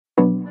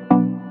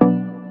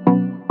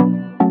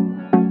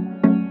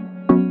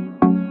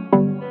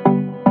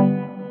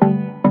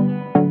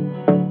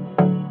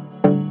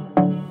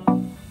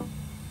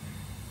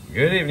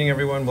Good evening,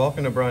 everyone.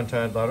 Welcome to Brian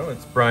Tad Lotto.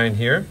 It's Brian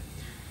here.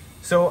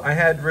 So I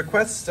had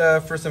requests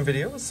for some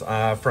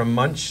videos from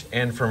Munch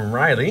and from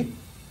Riley.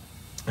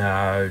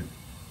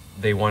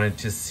 They wanted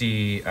to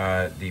see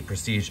the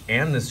Prestige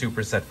and the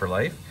Super Set for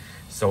Life.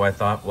 So I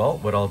thought, well,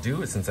 what I'll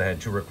do is, since I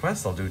had two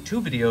requests, I'll do two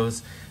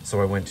videos.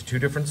 So I went to two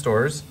different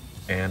stores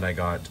and I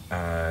got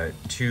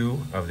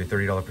two of the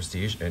 $30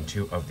 Prestige and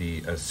two of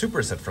the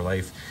Super Set for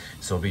Life.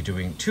 So I'll be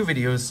doing two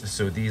videos.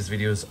 So these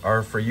videos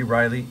are for you,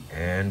 Riley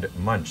and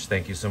Munch.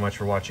 Thank you so much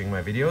for watching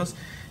my videos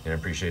and I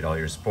appreciate all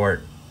your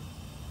support.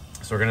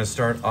 So we're gonna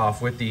start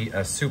off with the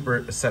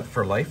Super Set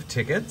for Life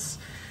tickets.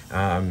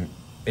 In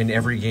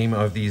every game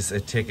of these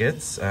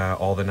tickets,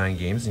 all the 9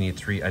 games, you need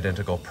 3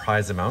 identical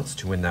prize amounts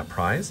to win that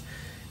prize.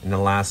 In the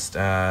last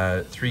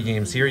 3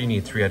 games here, you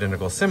need 3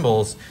 identical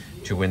symbols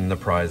to win the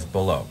prize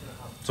below.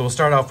 So we'll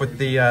start off with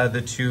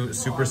the two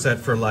Super Set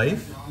for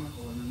Life.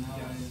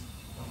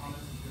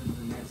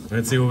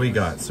 Let's see what we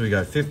got. So we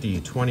got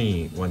 50,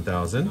 20,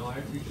 1,000,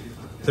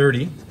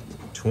 30,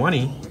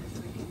 20,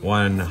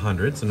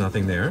 100, so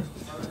nothing there.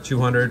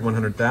 200,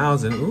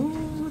 100,000,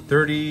 ooh,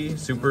 30,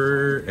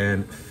 super,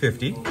 and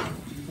 50. Then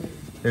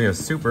we have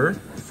super,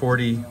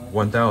 40,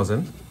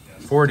 1,000,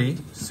 40,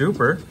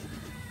 super,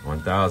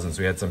 1,000. So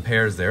we had some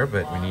pairs there,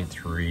 but we need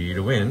 3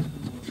 to win.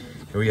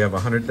 Here we have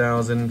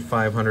 100,000,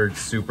 500,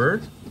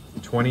 super,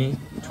 20,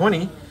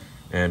 20,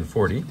 and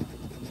 40.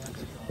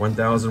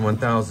 1,000,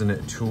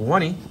 1,000,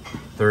 20,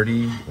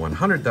 30,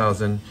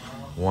 100,000,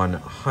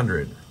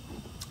 100.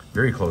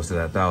 Very close to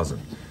that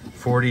 1,000.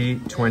 40,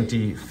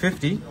 20,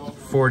 50,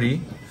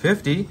 40,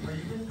 50,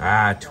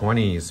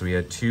 20. So we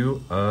had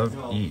 2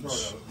 of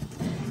each.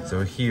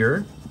 So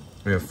here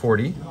we have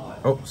 40.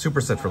 Oh,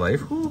 Super Set for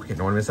Life. Ooh, okay,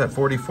 don't want to miss that.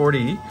 40,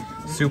 40,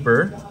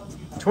 super,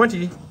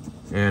 20,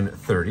 and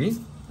 30.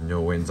 No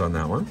wins on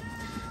that one.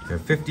 We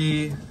have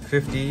 50,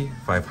 50,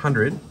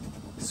 500,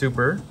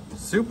 super,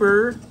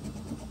 super,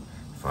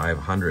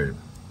 500.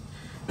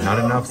 Not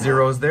enough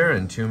zeros there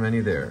and too many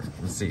there.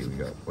 Let's see, we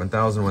got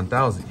 1,000,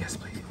 1,000. Yes,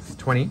 please.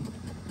 20,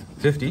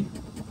 50,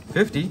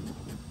 50,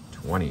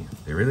 20.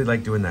 They really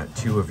like doing that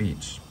 2 of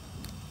each.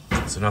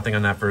 So nothing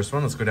on that first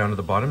one. Let's go down to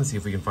the bottom and see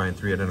if we can find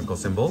 3 identical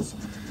symbols.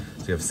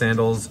 So we have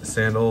sandals,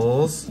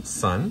 sandals,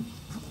 sun,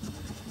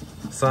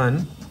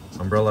 sun,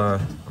 umbrella,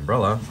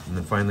 umbrella, and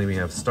then finally we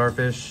have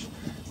starfish,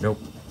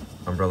 nope,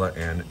 umbrella,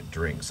 and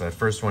drink. So that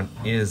first one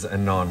is a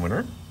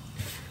non-winner.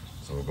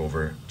 So we'll go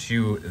over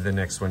to the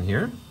next one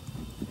here.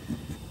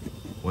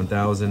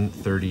 1,000,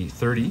 30,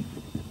 30,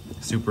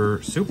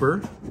 super,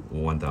 super,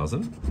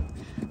 1,000,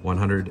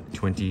 100,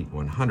 20,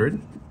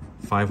 100,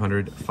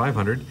 500,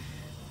 500,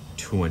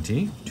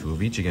 20, 2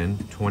 of each again,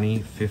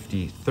 20,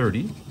 50,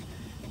 30,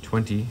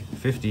 20,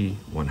 50,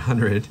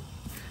 100.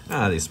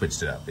 They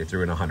switched it up. They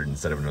threw in 100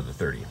 instead of another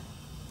 30.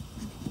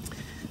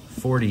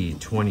 40,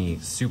 20,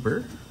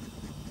 super.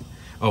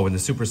 Oh, and the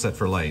Super Set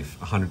for Life,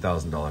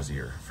 $100,000 a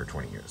year for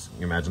 20 years.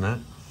 Can you imagine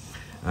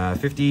that?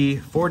 50,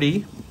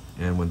 40,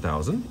 and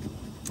 1,000.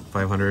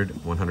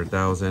 500,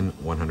 100,000,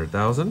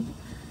 100,000.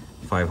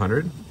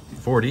 500,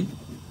 40,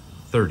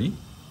 30.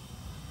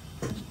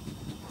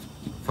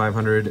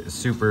 500,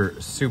 super,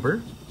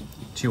 super.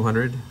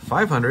 200,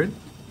 500.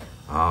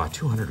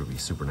 200 would be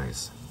super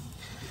nice.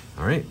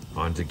 All right,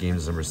 on to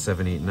games number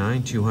 7, 8,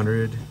 9.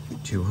 200,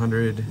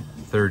 200,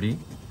 30,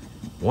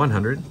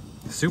 100,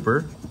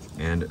 super,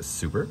 and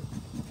super.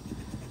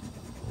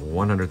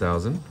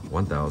 100,000,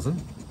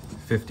 1,000,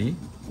 50,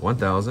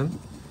 1,000,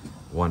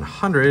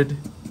 100,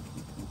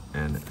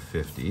 and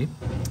 50.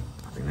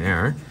 Nothing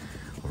there.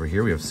 Over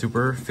here we have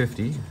super,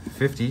 50,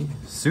 50,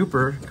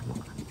 super, come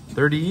on,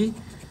 30,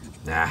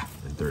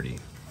 and 30.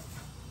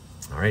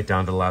 All right,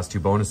 down to the last 2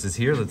 bonuses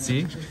here. Let's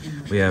see.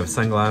 We have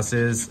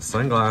sunglasses,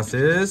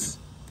 sunglasses,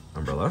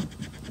 umbrella,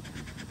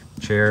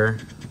 chair,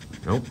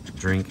 nope,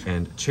 drink,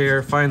 and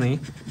chair.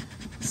 Finally,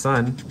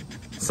 sun,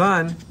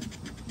 sun,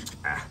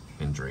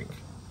 and drink.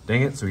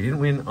 Dang it, so we didn't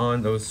win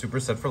on those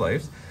Super Set for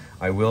Lives.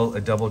 I will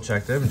double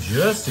check them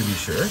just to be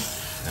sure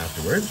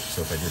afterwards.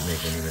 So if I did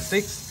make any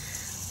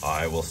mistakes,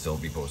 I will still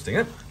be posting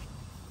it.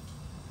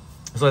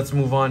 So let's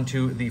move on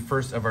to the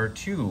first of our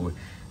 2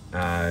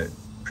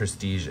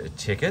 Prestige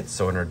tickets.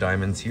 So in our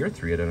diamonds here,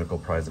 3 identical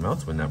prize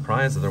amounts, win that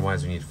prize.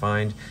 Otherwise, we need to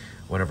find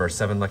one of our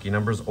 7 lucky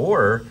numbers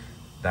or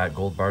that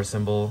gold bar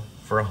symbol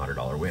for a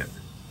 $100 win.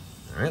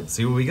 All right, let's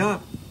see what we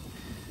got.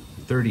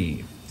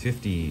 30,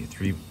 50,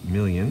 3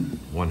 million,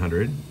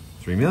 100,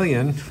 3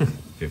 million,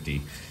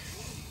 50,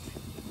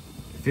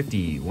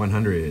 50,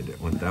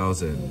 100,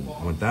 1,000,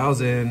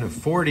 1,000,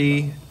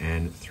 40,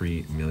 and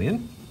 3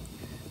 million.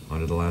 On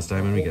to the last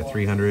diamond, we got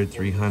 300,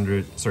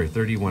 300, sorry,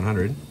 30,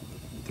 100,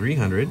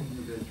 300,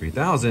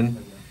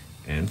 3,000,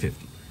 and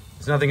 50.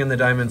 There's nothing in the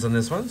diamonds on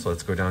this one, so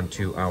let's go down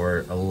to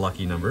our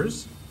lucky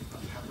numbers.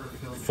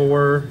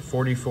 4,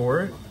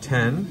 44,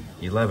 10,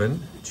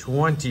 11,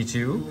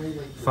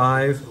 22,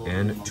 5,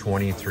 and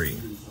 23.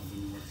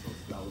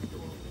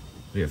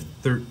 We have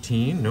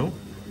 13, no,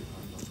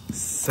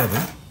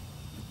 7,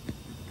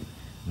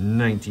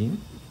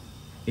 19,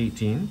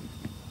 18,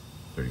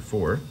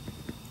 34,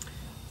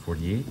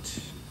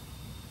 48,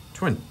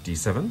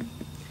 27,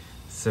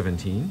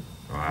 17.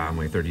 Ah,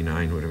 my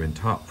 39 would have been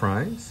top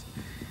prize.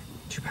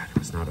 Too bad it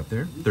was not up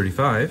there.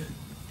 35.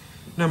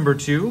 Number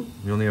 2,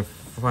 we only have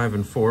 5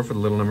 and 4 for the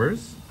little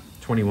numbers.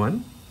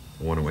 21,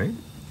 1 away.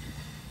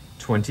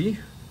 20,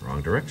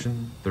 wrong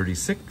direction.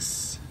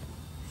 36,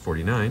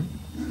 49.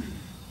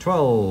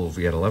 12,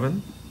 we had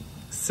 11.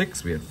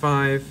 6, we had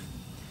 5.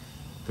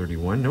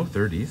 31, no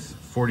 30s.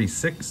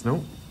 46,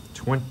 no.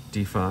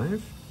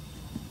 25.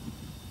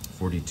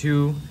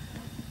 42.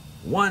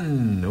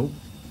 1, nope.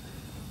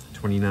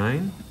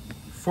 29.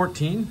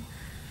 14.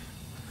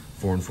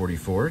 4 and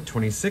 44.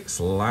 26,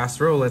 last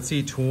row, let's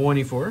see.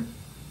 24.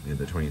 We had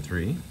the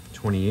 23.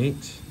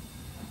 28.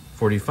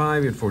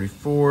 45, we had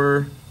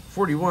 44.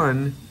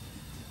 41.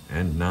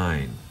 And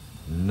 9.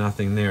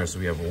 Nothing there. So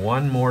we have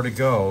one more to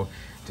go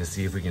to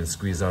see if we can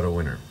squeeze out a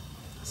winner.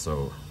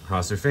 So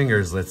cross your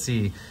fingers. Let's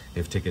see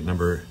if ticket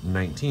number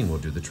 19 will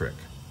do the trick.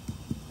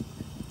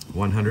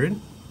 100,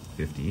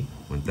 50,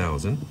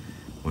 1,000,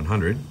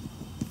 100,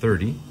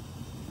 30,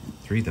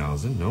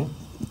 3,000, no.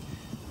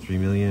 3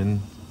 million,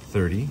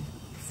 30,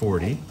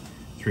 40,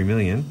 3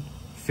 million,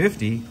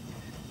 50,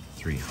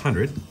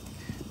 300.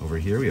 Over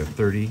here we have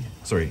 300,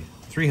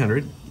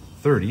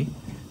 30,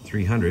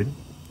 300,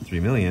 3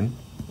 million,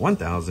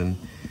 1,000,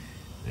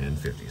 and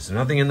 50. So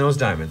nothing in those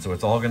diamonds. So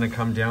it's all going to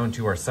come down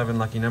to our 7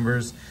 lucky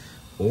numbers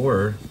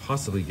or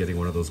possibly getting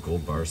one of those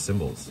gold bar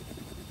symbols.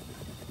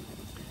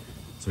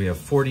 So we have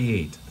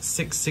 48,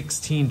 6,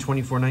 16,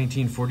 24,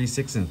 19,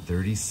 46, and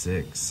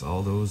 36.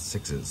 All those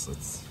 6s.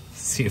 Let's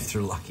see if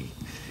they're lucky.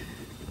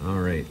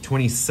 All right,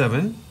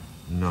 27,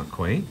 not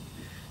quite.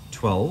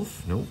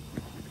 12, nope.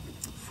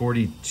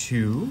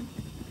 42,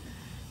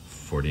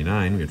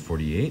 49, we had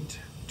 48,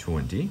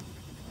 20.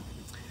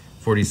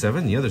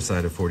 47, the other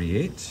side of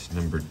 48,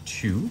 number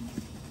 2.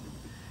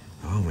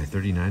 Oh, my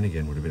 39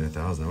 again would have been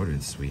 1,000. That would have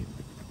been sweet.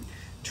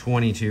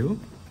 22,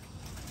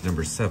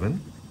 number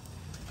 7.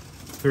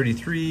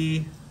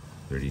 33,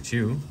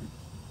 32,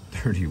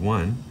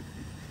 31,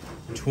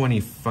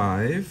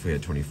 25, we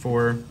had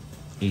 24,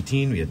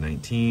 18, we had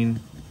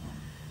 19,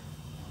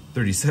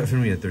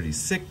 37, we had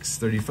 36,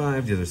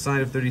 35, the other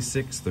side of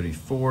 36,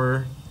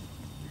 34,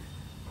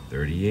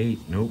 38,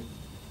 nope,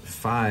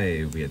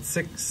 5, we had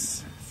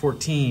 6,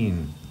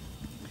 14,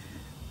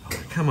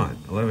 oh, come on,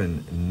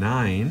 11,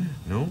 9,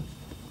 no,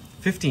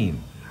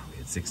 15, we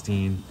had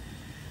 16,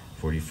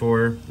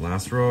 44,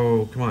 last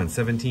row, come on,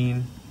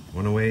 17,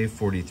 1 away,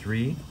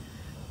 43,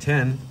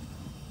 10,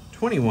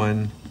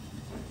 21,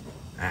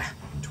 and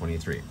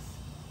 23.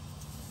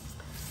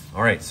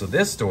 All right, so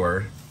this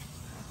store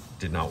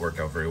did not work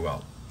out very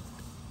well.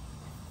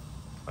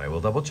 I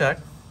will double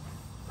check.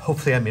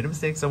 Hopefully I made a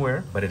mistake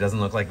somewhere, but it doesn't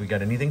look like we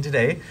got anything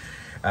today.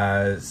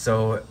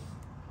 So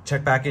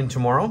check back in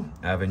tomorrow.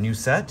 I have a new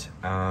set.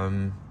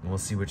 We'll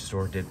see which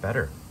store did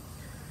better.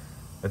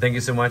 But thank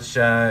you so much,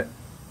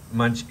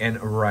 Munch and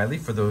Riley,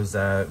 for those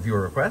viewer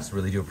requests.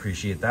 Really do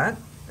appreciate that.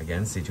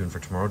 Again, stay tuned for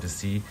tomorrow to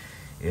see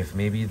if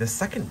maybe the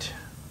second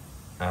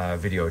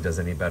video does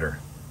any better.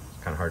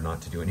 It's kind of hard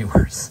not to do any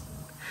worse.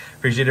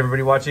 Appreciate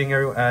everybody watching.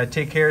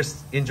 Take care.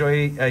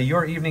 Enjoy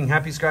your evening.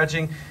 Happy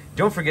scratching.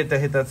 Don't forget to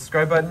hit that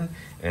subscribe button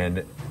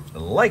and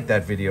like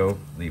that video.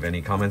 Leave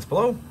any comments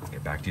below. I'll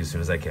get back to you as soon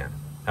as I can.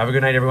 Have a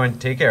good night, everyone.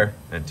 Take care.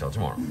 Until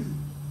tomorrow.